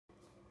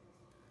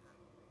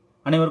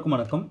அனைவருக்கும்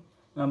வணக்கம்.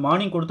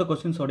 மார்னிங் கொடுத்த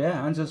क्वेश्चंस ஓட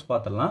ஆன்சர்ஸ்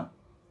பார்த்தறலாம்.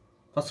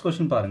 ஃபர்ஸ்ட்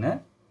क्वेश्चन பாருங்க.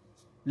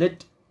 Let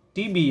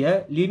T be a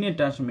linear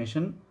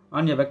transformation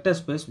on a vector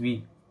space V.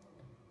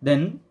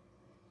 Then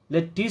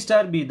let T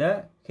star be the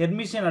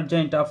Hermitian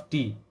adjoint of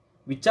T.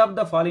 Which of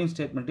the following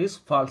statement is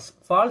false?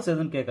 False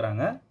எதுன்னு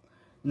கேக்குறாங்க.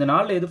 இந்த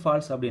நாலுல எது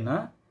false அப்படினா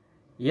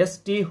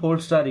ST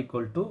whole star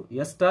equal to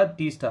S star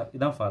T star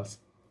இதான் false.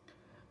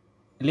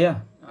 இல்லையா?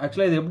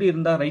 Actually இது எப்படி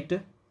இருந்தா right?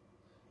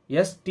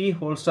 ST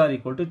whole star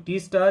equal to T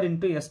star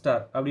into S star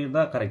அப்படி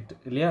இருந்தா கரெக்ட்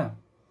இல்லையா?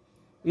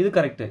 இது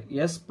correct.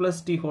 S plus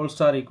T whole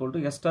star equal to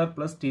S star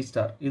plus T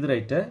star இது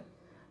right.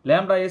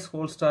 lambda S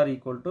whole star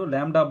equal to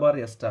lambda bar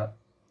S star.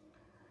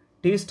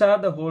 T star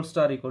the whole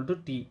star equal to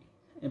T.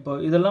 இப்போ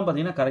இதெல்லாம்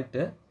பார்த்தீங்கன்னா correct.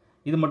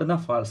 இது மட்டும்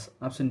தான் falls.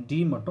 Option D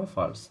மட்டும்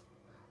falls.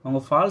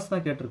 அவங்க falls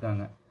தான்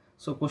கேட்டிருக்காங்க.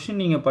 ஸோ கொஷின்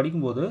நீங்கள்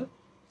படிக்கும்போது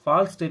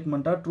ஃபால்ஸ்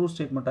ஸ்டேட்மெண்ட்டா ட்ரூ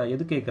ஸ்டேட்மெண்ட்டா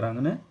எது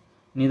கேட்குறாங்கன்னு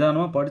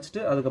நிதானமாக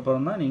படிச்சுட்டு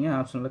அதுக்கப்புறம் தான் நீங்கள்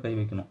ஆப்ஷனில் கை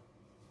வைக்கணும்.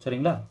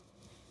 சரிங்களா?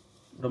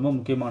 ரொம்ப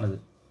முக்கியமானது.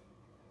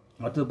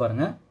 அடுத்து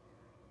பாருங்க.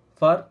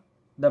 For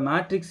the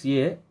matrix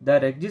A,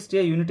 there exists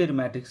a unitary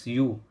matrix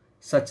U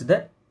such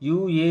that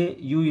UA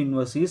U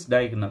inverse is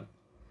diagonal.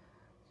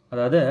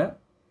 அதாவது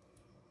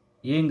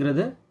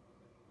ஏங்கிறது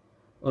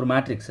ஒரு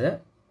matrix.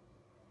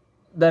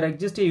 there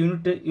exists a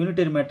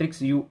unitary matrix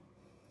U.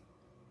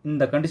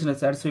 இந்த கண்டிஷனை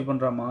சாட்டிஸ்ஃபை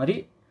பண்ணுற மாதிரி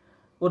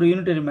ஒரு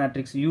யூனிட்டரி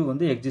மேட்ரிக்ஸ் U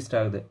வந்து எக்ஸிஸ்ட்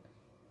ஆகுது.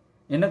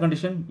 என்ன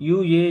condition?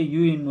 UA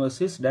U inverse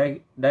is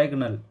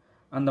diagonal.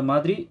 அந்த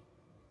மாதிரி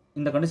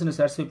இந்த கண்டிஷனை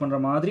சாட்டிஸ்ஃபை பண்ணுற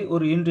மாதிரி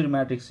ஒரு யூனிட்டரி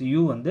மேட்ரிக்ஸ்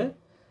U வந்து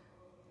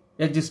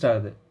எக்ஸிஸ்ட்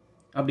ஆகுது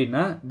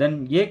அப்படின்னா தென்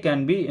ஏ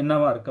கேன் பி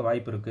என்னவா இருக்க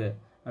வாய்ப்பு இருக்குது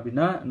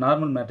அப்படின்னா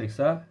நார்மல்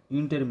மேட்ரிக்ஸா,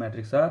 யூனிட்டரி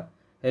மேட்ரிக்ஸா,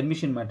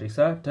 ஹெர்மிஷியன்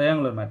மேட்ரிக்ஸா,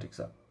 ட்ரையாங்குலர்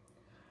மேட்ரிக்ஸா.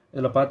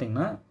 இதில்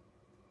பார்த்தீங்கன்னா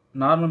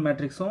நார்மல்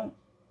மேட்ரிக்ஸும்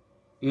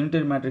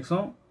யூனிட்டரி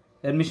மேட்ரிக்ஸும்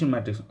ஹெர்மிஷியன்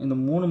மேட்ரிக்ஸும் இந்த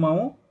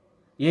மூணுமாவும்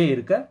ஏ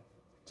இருக்க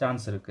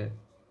சான்ஸ் இருக்குது.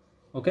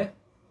 ஓகே,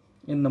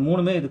 இந்த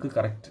மூணுமே இதுக்கு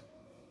correct.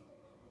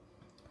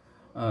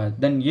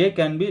 then A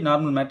can be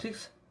normal matrix,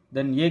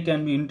 then A can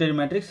be unitary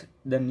matrix,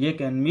 then A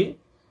can be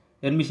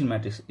Hermitian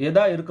matrix.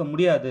 எதா இருக்க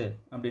முடியாது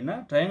அப்படின்னா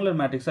ட்ரையாங்குலர்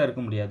மேட்ரிக்ஸாக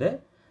இருக்க முடியாது.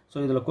 ஸோ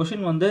இதில்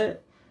கொஷின் வந்து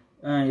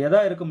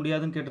எதா இருக்க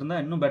முடியாதுன்னு கேட்டிருந்தா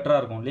இன்னும்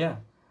பெட்டராக இருக்கும் இல்லையா?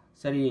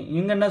 சரி,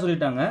 இங்கே என்ன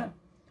சொல்லிட்டாங்க?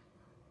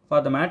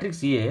 For the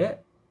matrix A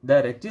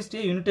there exists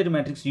a unitary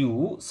matrix U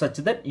such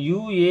that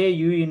UA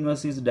U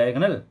inverse is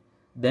diagonal,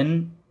 then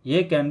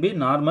A can be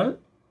normal,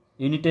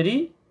 unitary,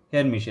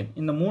 Hermitian.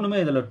 இந்த மூணுமே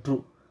இதில் ட்ரூ.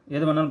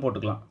 எது வேணாலும்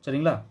போட்டுக்கலாம்.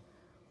 சரிங்களா?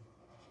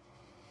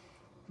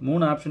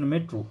 மூணு ஆப்ஷனுமே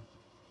ட்ரூ.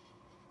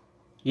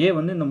 ஏ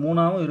வந்து இந்த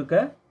மூணாவும் இருக்க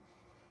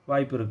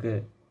வாய்ப்பு இருக்கு.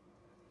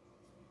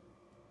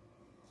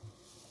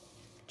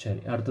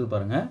 சரி, அடுத்தது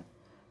பாருங்க.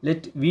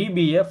 let V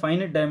be a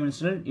finite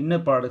dimensional inner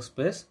product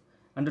space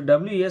and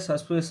W a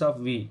subspace of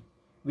V.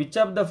 which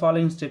of the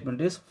following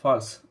statement is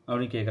false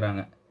அப்படின்னு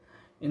கேட்குறாங்க.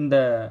 இந்த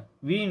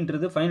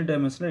Vன்றது finite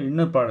dimensional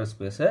inner product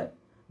space,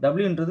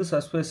 Wன்றது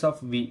subspace of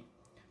V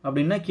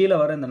அப்படின்னா கீழே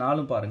வர இந்த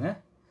நாலும் பாருங்க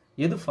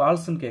எது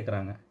ஃபால்ஸ்ன்னு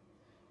கேட்குறாங்க.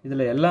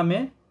 இதில் எல்லாமே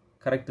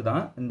கரெக்டு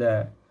தான். இந்த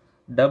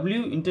W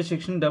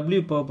இன்டர்செக்ஷன் W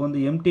பர்ப் வந்து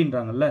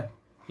எம்டின்றாங்கல்ல,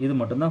 இது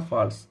மட்டும்தான்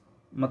ஃபால்ஸ்.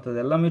 மற்றது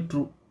எல்லாமே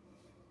ட்ரூ.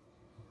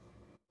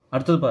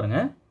 அடுத்தது பாருங்க.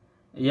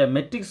 a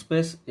metric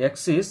space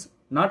X is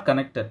not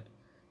connected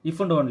if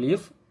and only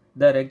if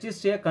there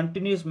exists a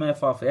continuous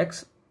map of X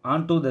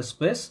onto the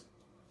space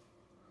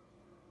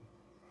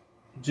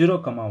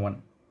 0,1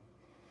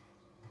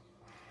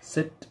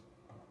 set.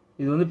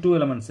 இது வந்து 2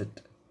 element set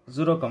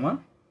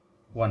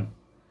 0,1.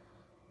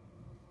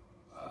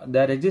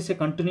 there exists a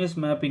continuous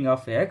mapping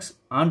of X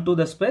onto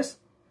the space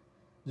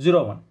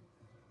 0,1.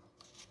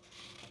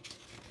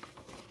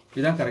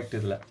 இதுதான் correct.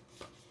 இதில்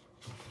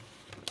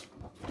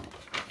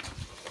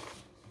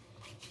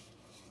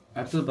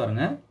அடுத்தது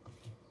பாருங்க.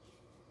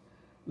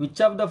 which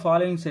of the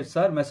following sets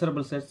are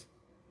measurable sets?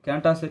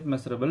 Cantor set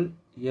measurable,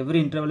 every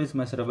interval is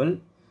measurable,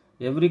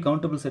 every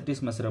countable set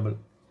is measurable.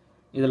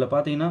 இதில்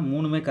பார்த்தீங்கன்னா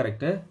மூணுமே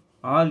correct.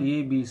 all A,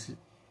 B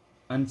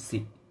and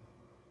C.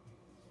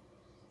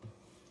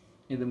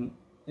 இது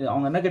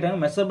அவங்க என்ன கேட்டாங்க?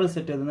 மெஷரபிள்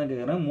செட் எதுன்னு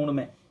கேட்குறாங்க.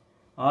 மூணுமே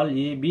all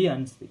A, B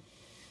and C.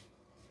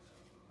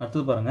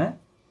 அடுத்தது பாருங்க.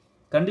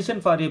 condition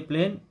for a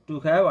plane to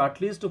have at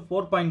least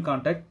 4 point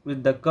contact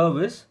with the curve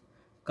is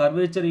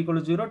curvature equal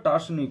to 0,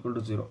 torsion equal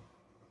to 0.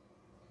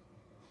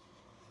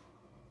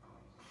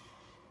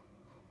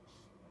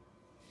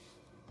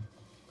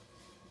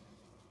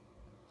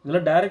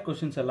 இதில் டைரக்ட்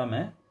கொஸ்டின்ஸ்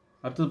எல்லாமே.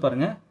 அடுத்தது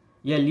பாருங்க.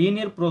 a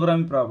linear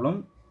programming problem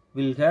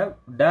will have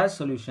dash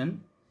solution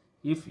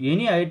if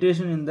any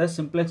iteration in the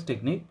simplex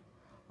technique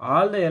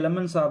all the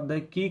elements of the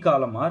key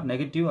column are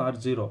negative or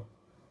 0.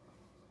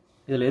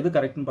 இதில் எது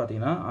கரெக்ட்னு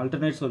பார்த்தீங்கன்னா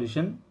alternate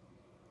solution,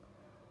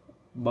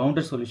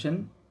 bounded solution,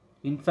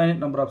 infinite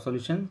number of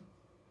solution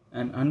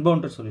and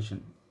unbounded solution.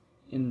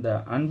 இந்த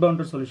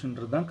unbounded solution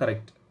தான்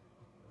correct.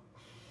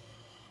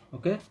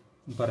 Okay,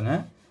 பாருங்க.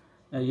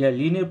 a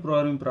linear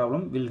programming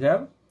problem will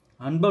have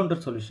unbounded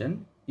solution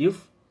if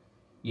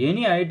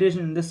any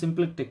iteration in the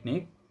simplex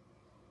technique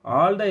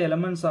all the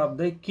elements of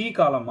the key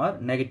column are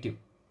negative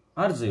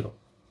or 0.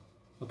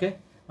 Okay,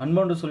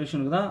 unbounded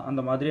சொல்யூஷனுக்கு தான்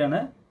அந்த மாதிரியான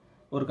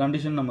ஒரு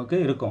condition நமக்கு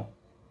இருக்கும்.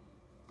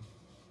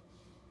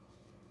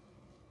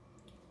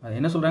 அது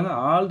என்ன சொல்றாங்க,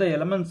 all the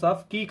elements of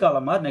key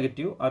column are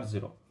negative or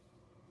 0.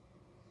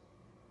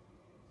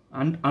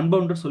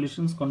 Unbounded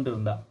solutions கொண்டு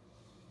இருந்தா.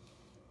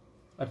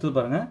 அடுத்து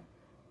பாருங்க,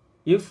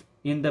 if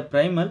in the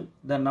primal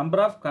the number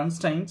of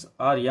constraints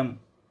are m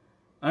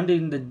and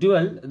in the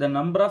dual the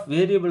number of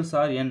variables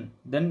are n,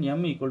 then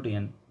m equal to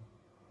n.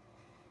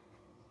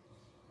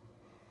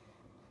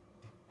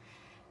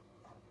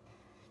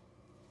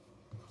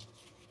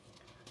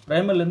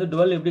 primalல இருந்து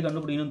dual எப்படி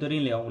கண்டுபிடிக்கணும்னு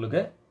தெரியலையா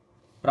உங்களுக்கு?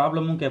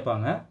 ப்ராப்ளமும்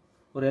கேட்பாங்க.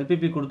 ஒரு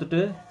LPP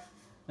கொடுத்துட்டு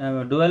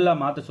dual-ஆ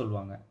மாற்ற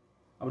சொல்லுவாங்க.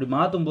 அப்படி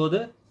மாற்றும் போது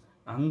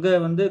அங்கே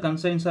வந்து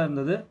கன்ஸ்ட்ரைன்ஸாக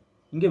இருந்தது,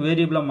 இங்கே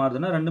வேரியபிளாக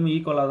மாறுதுன்னா ரெண்டுமே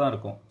ஈக்குவலாக தான்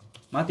இருக்கும்.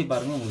 மாற்றி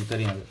பாருங்கள், உங்களுக்கு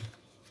தெரியும். அது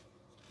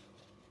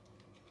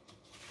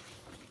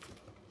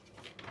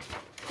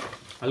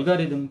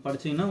அல்காரிதம்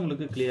படிச்சீங்கன்னா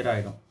உங்களுக்கு கிளியர்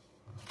ஆகிடும்.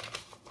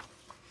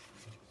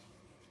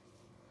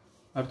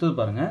 அடுத்தது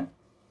பாருங்க,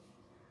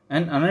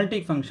 an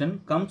analytic function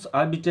comes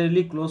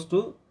arbitrarily close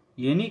to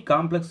any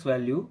complex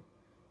value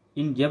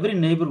in every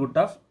neighborhood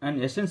of an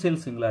essential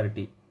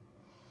singularity.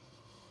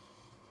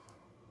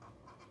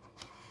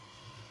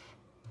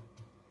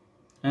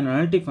 An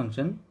analytic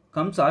function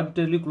comes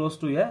arbitrarily close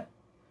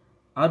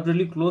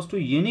to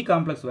any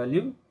complex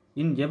value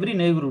in every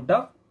neighborhood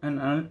of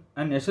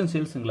an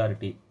essential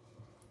singularity.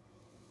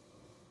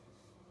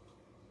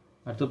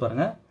 அடுத்து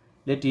பாருங்க,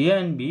 let A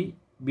and B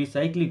be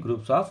cyclic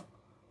groups of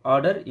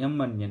order m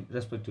and n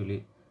respectively.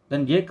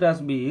 Then A cross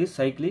B is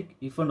cyclic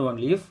if and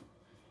only if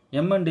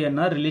m and n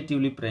are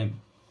relatively prime.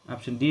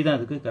 Option D தான்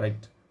அதுக்கு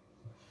correct.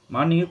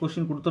 மார்னிங்கே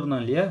question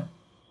கொடுத்துருந்தோம் இல்லையா?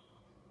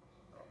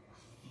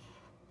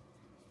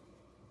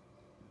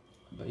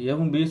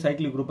 ஏவும் B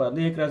cyclic குரூப்பாக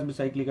இருந்து A cross B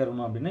சைக்கிளிக்காக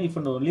இருக்கணும் அப்படின்னா if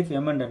and only if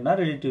m and n are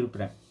relatively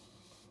prime.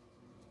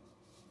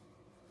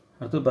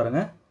 அடுத்து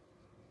பாருங்க,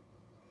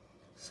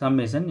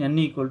 summation n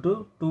equal to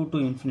 2 to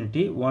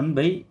infinity 1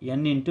 by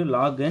n into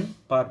log n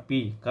per p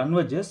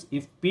converges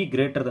if p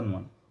greater than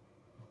 1.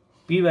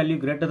 p value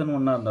greater than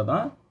 1 இருந்தால்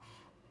தான்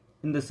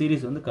இந்த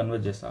series வந்து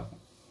converges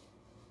ஆகும்.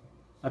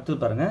 அடுத்து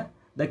பாருங்க,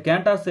 the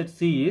Cantor set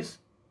C is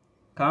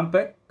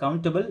compact,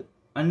 countable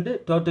and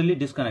totally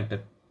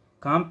disconnected.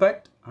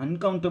 Compact,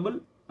 uncountable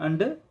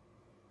and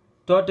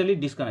totally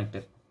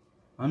disconnected.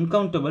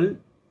 Uncountable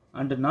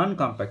and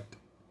non-compact.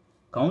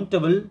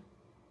 Countable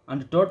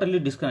and totally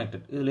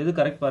disconnected. இதில் எது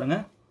correct பாருங்க?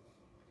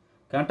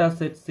 Cantor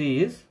set C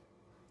is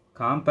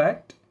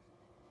compact,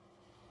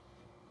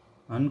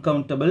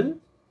 uncountable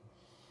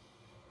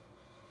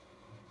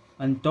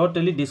and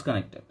totally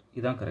disconnected.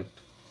 இதான் correct.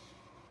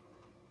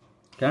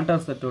 Cantor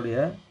set உடைய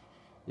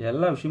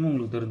எல்லா விஷயமும்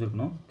உங்களுக்கு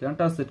தெரிஞ்சிருக்கணும்.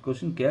 Cantor set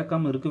question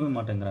கேட்காம இருக்கவே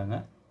மாட்டேங்கிறாங்க.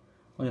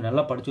 கொஞ்சம்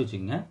நல்லா படிச்சு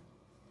வச்சுக்கங்க.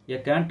 A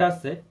Cantor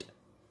set,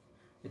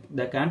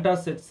 the Cantor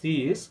set C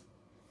is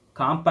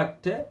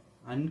compact,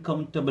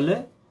 uncountable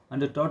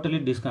and totally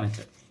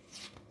disconnected.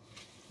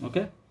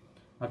 Okay.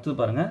 அடுத்து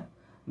பாருங்க,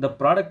 the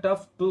product of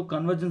two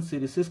convergent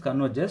series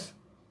converges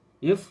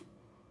if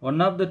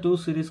one of the two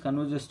series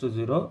converges to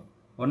 0,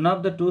 one of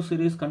the two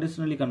series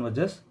conditionally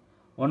converges,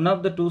 one of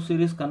the two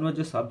series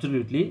converges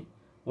absolutely,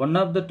 one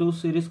of the two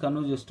series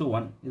converges to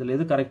 1. இதில்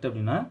எது correct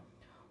அப்படின்னா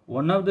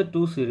one of the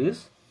two series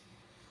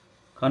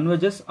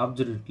converges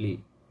absolutely.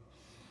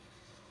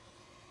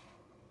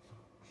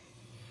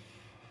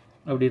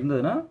 அப்படி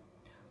இருந்ததுன்னா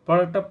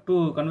product of two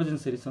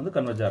convergence series வந்து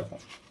கன்வர்ஜாக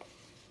இருக்கும்.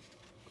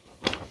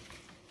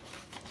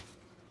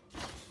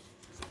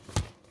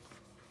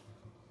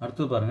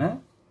 அடுத்து பாருங்க,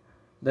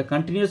 the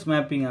continuous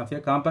mapping of a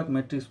compact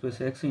metric space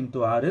X into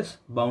R is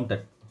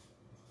bounded.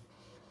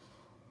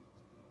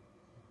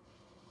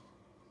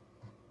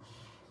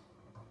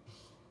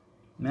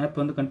 Map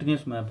வந்து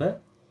continuous map,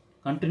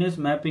 continuous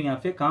mapping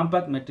of A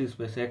compact metric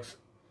space X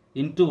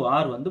into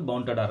R வந்து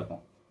பவுண்டடாக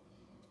இருக்கும்.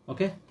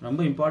 Okay,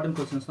 ரொம்ப important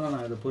questions தான்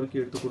நான் இதை பொறுக்கி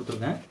எடுத்து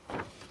கொடுத்துருக்கேன்.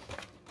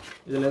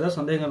 இதில் ஏதாவது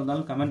சந்தேகம்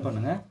இருந்தாலும் கமெண்ட்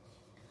பண்ணுங்கள்.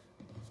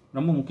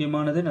 ரொம்ப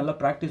முக்கியமானது, நல்லா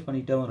ப்ராக்டிஸ்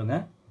பண்ணிக்கிட்டே வருங்க.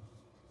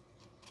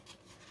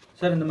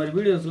 சார் இந்த மாதிரி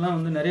வீடியோஸ்லாம்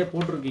வந்து நிறைய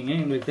போட்டிருக்கீங்க,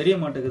 எங்களுக்கு தெரிய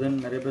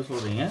மாட்டேங்குதுன்னு நிறைய பேர்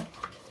சொல்கிறீங்க.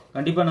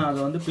 கண்டிப்பாக நான்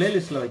அதை வந்து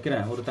பிளேலிஸ்ட்டில்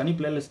வைக்கிறேன், ஒரு தனி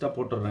பிளேலிஸ்ட்டாக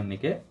போட்டுடுறேன்.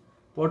 இன்றைக்கி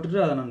போட்டுட்டு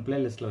அதை நான்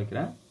பிளேலிஸ்ட்டில்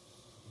வைக்கிறேன்.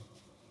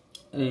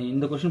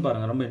 இந்த கொஸ்டின்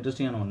பாருங்கள், ரொம்ப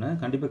இன்ட்ரெஸ்டிங்கான ஒன்று,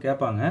 கண்டிப்பாக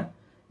கேட்பாங்க.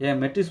 ஏன்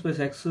metric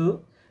space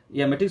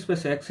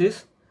X is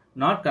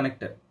not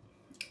connected.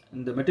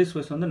 இந்த மெட்ரிக்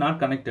ஸ்பேஸ் வந்து not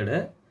connected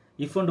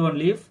if and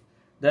only if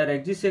there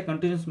exists a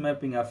continuous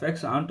mapping of X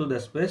onto the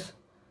space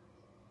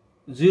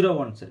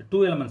 0-1 set, 2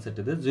 element set.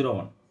 இது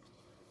 0-1,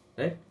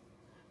 ரைட்?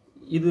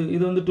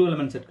 இது வந்து 2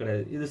 element set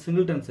கிடையாது, இது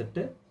சிங்கிள்டன்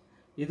செட்டு.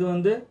 இது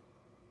வந்து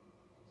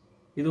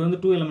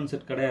 2 element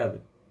set கிடையாது.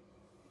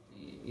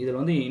 இதில்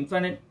வந்து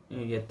இன்ஃபைனைட்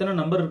எத்தனை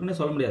நம்பர் இருக்குன்னு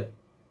சொல்ல முடியாது.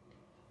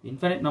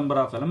 இன்ஃபைனைட்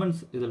நம்பர் ஆஃப்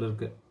எலமெண்ட்ஸ் இதில்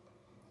இருக்கு.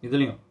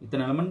 இதுலையும்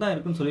இத்தனை எலமெண்ட் தான்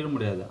இருக்குன்னு சொல்லிட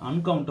முடியாது.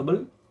 அன்கவுண்டபிள்.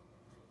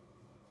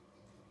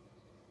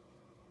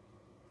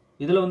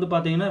 இதில் வந்து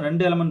பார்த்தீங்கன்னா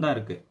 2 எலமெண்ட் தான்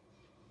இருக்கு.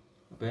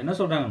 இப்போ என்ன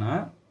சொல்றாங்கன்னா,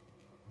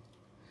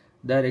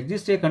 there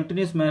exists a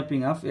continuous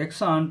mapping of X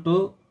onto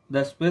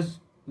the space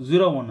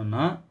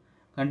 0-1னா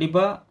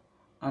கண்டிப்பாக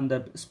அந்த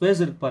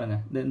ஸ்பேஸ் இருக்கு பாருங்க,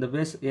 இந்த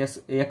பேஸ்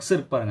X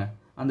இருக்கு பாருங்க,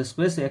 அந்த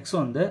ஸ்பேஸ் X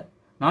வந்து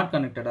நாட்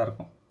கனெக்டடாக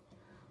இருக்கும்.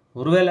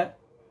 ஒருவேளை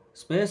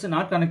ஸ்பேஸ்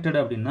நாட் கனெக்டட்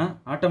அப்படின்னா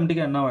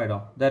ஆட்டோமேட்டிக்காக என்ன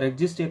ஆகிடும், there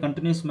exists a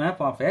continuous map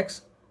of x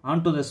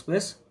onto the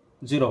space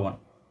 0 1.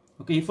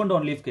 Okay, if and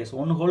only if case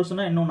ஒன்று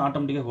ஹோல்ஸ்னால் இன்னொன்று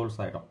ஆட்டோமேட்டிக்காக ஹோல்ஸ்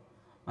ஆகிடும்.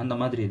 அந்த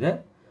மாதிரி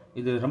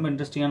இது ரொம்ப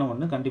இன்ட்ரெஸ்டிங்கான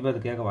ஒன்று, கண்டிப்பாக அது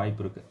கேட்க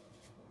வாய்ப்பு இருக்குது.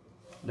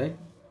 ரைட்,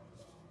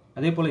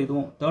 அதே போல்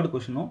இதுவும் தேர்ட்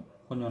கொஷினும்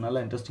கொஞ்சம்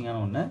நல்லா இன்ட்ரெஸ்டிங்கான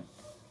ஒன்று.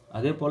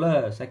 அதே போல்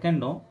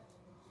செகண்டும்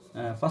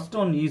ஃபஸ்ட்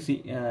ஒன் ஈஸி,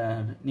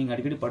 நீங்கள்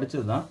அடிக்கடி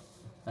படித்தது தான்.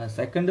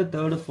 செகண்டு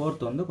தேர்டு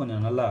ஃபோர்த் வந்து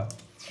கொஞ்சம் நல்லா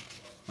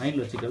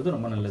மைண்டில் வச்சுக்கிறது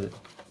ரொம்ப நல்லது.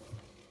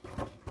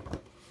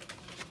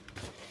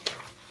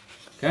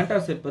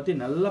 கேண்டார் செட் பற்றி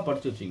நல்லா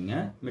படித்து வச்சுக்கிங்க.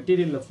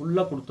 மெட்டீரியலில்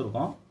ஃபுல்லாக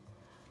கொடுத்துருக்கோம்.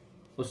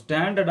 ஒரு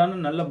ஸ்டாண்டர்டான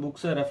நல்ல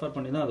புக்ஸை ரெஃபர்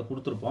பண்ணி தான் அதை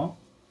கொடுத்துருப்போம்.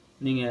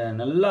 நீங்கள்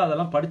நல்லா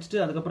அதெல்லாம் படிச்சுட்டு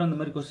அதுக்கப்புறம் இந்த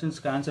மாதிரி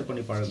கொஸ்டின்ஸ்க்கு ஆன்சர்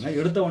பண்ணி பழகுங்க.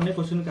 எடுத்த உடனே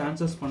கொஸ்டினுக்கு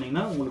ஆன்சர்ஸ்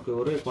பண்ணிங்கன்னா உங்களுக்கு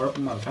ஒரே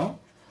குழப்பமாக இருக்கும்.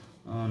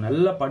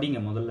 நல்லா படிங்க,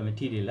 முதல்ல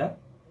மெட்டீரியலை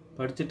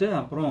படிச்சுட்டு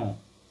அப்புறம்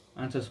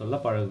ஆன்சர் சொல்ல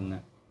பழகுங்க.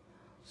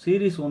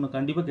 சீரீஸ் ஒன்று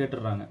கண்டிப்பாக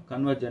கேட்டுடுறாங்க,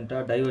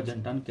 கன்வர்ஜென்ட்டாக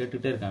டைவர்ஜென்ட்டான்னு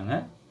கேட்டுகிட்டே இருக்காங்க.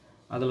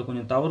 அதில்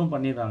கொஞ்சம் தவறும்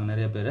பண்ணிடுறாங்க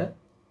நிறைய பேர்.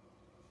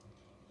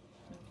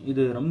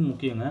 இது ரொம்ப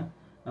முக்கியங்க.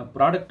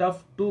 Product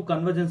of two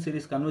convergent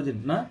series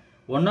கன்வர்ஜென்ட்னா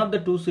one of the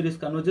two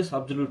series converges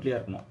அப்சல்யூட்லியாக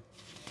இருக்கணும்.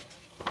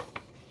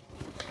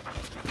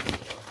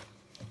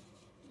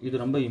 இது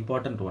ரொம்ப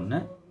இம்பார்ட்டன்ட் ஒன்று.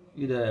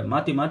 இதை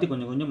மாற்றி மாற்றி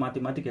கொஞ்சம்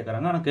மாற்றி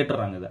கேட்குறாங்க, ஆனால்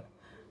கேட்டுடுறாங்க. இதை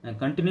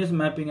continuous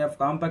mapping of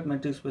compact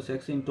metric space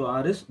X into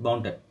R is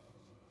bounded.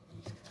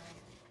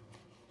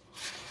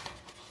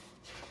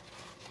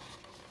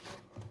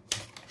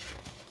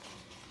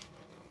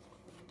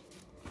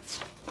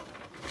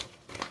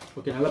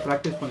 Okay, நல்லா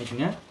ப்ராக்டிஸ்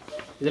பண்ணிக்கோங்க.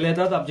 இதில்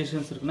ஏதாவது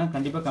அப்ஜெக்ஷன்ஸ் இருக்குன்னா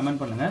கண்டிப்பாக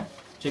கமெண்ட் பண்ணுங்கள்,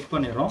 செக்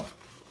பண்ணிடுறோம்.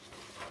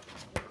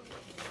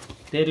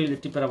 தேர்வில்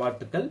வெற்றி பெற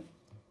வாழ்த்துக்கள்.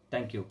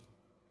 தேங்க்யூ.